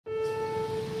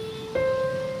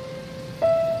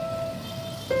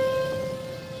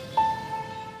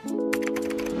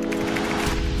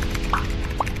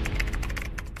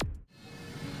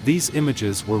These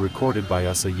images were recorded by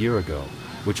us a year ago,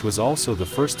 which was also the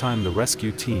first time the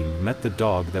rescue team met the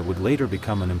dog that would later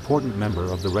become an important member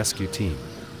of the rescue team.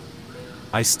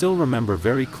 I still remember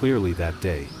very clearly that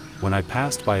day, when I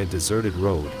passed by a deserted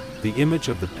road, the image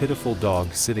of the pitiful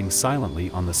dog sitting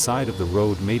silently on the side of the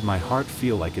road made my heart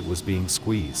feel like it was being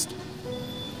squeezed.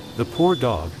 The poor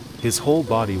dog, his whole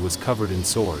body was covered in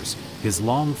sores, his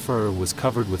long fur was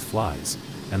covered with flies,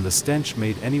 and the stench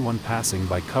made anyone passing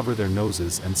by cover their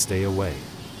noses and stay away.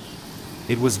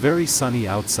 It was very sunny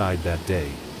outside that day,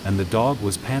 and the dog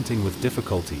was panting with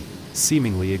difficulty,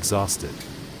 seemingly exhausted.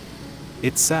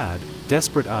 Its sad,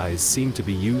 desperate eyes seemed to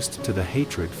be used to the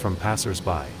hatred from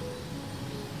passersby.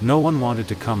 No one wanted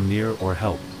to come near or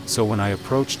help, so when I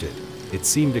approached it, it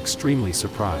seemed extremely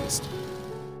surprised.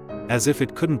 As if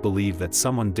it couldn't believe that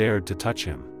someone dared to touch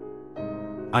him.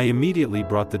 I immediately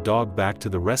brought the dog back to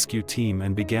the rescue team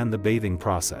and began the bathing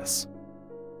process.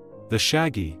 The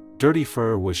shaggy, dirty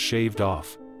fur was shaved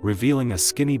off, revealing a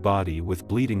skinny body with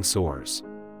bleeding sores.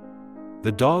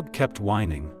 The dog kept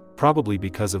whining, probably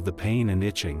because of the pain and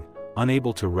itching,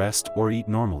 unable to rest or eat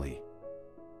normally.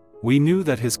 We knew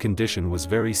that his condition was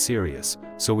very serious,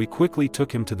 so we quickly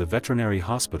took him to the veterinary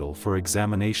hospital for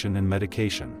examination and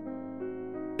medication.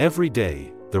 Every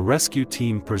day, the rescue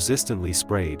team persistently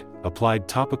sprayed, applied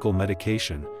topical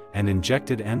medication, and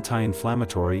injected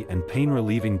anti-inflammatory and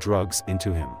pain-relieving drugs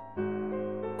into him.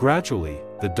 Gradually,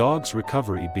 the dog's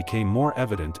recovery became more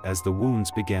evident as the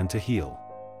wounds began to heal.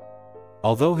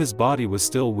 Although his body was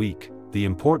still weak, the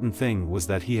important thing was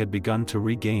that he had begun to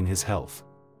regain his health.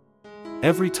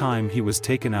 Every time he was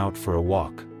taken out for a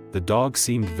walk, the dog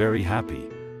seemed very happy,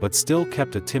 but still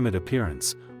kept a timid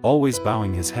appearance, always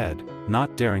bowing his head,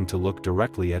 not daring to look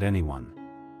directly at anyone.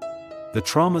 The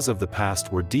traumas of the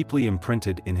past were deeply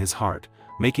imprinted in his heart,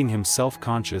 making him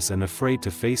self-conscious and afraid to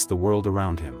face the world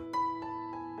around him.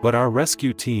 But our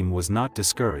rescue team was not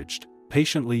discouraged,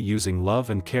 patiently using love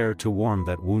and care to warm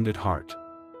that wounded heart.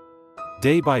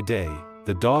 Day by day,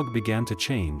 the dog began to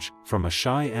change, from a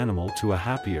shy animal to a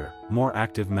happier, more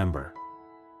active member.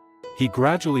 He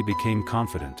gradually became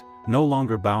confident, no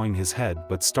longer bowing his head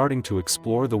but starting to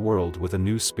explore the world with a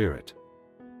new spirit.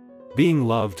 Being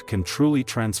loved can truly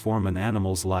transform an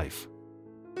animal's life.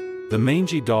 The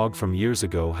mangy dog from years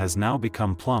ago has now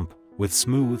become plump, with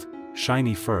smooth,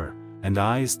 shiny fur, and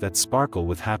eyes that sparkle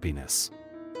with happiness.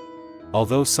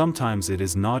 Although sometimes it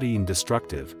is naughty and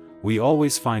destructive, we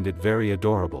always find it very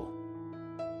adorable.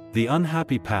 The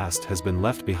unhappy past has been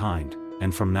left behind,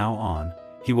 and from now on,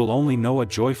 he will only know a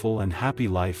joyful and happy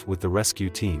life with the rescue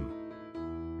team.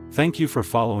 Thank you for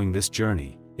following this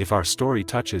journey. If our story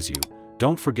touches you,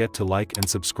 don't forget to like and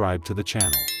subscribe to the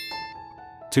channel.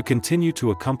 To continue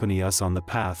to accompany us on the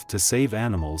path to save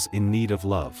animals in need of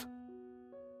love.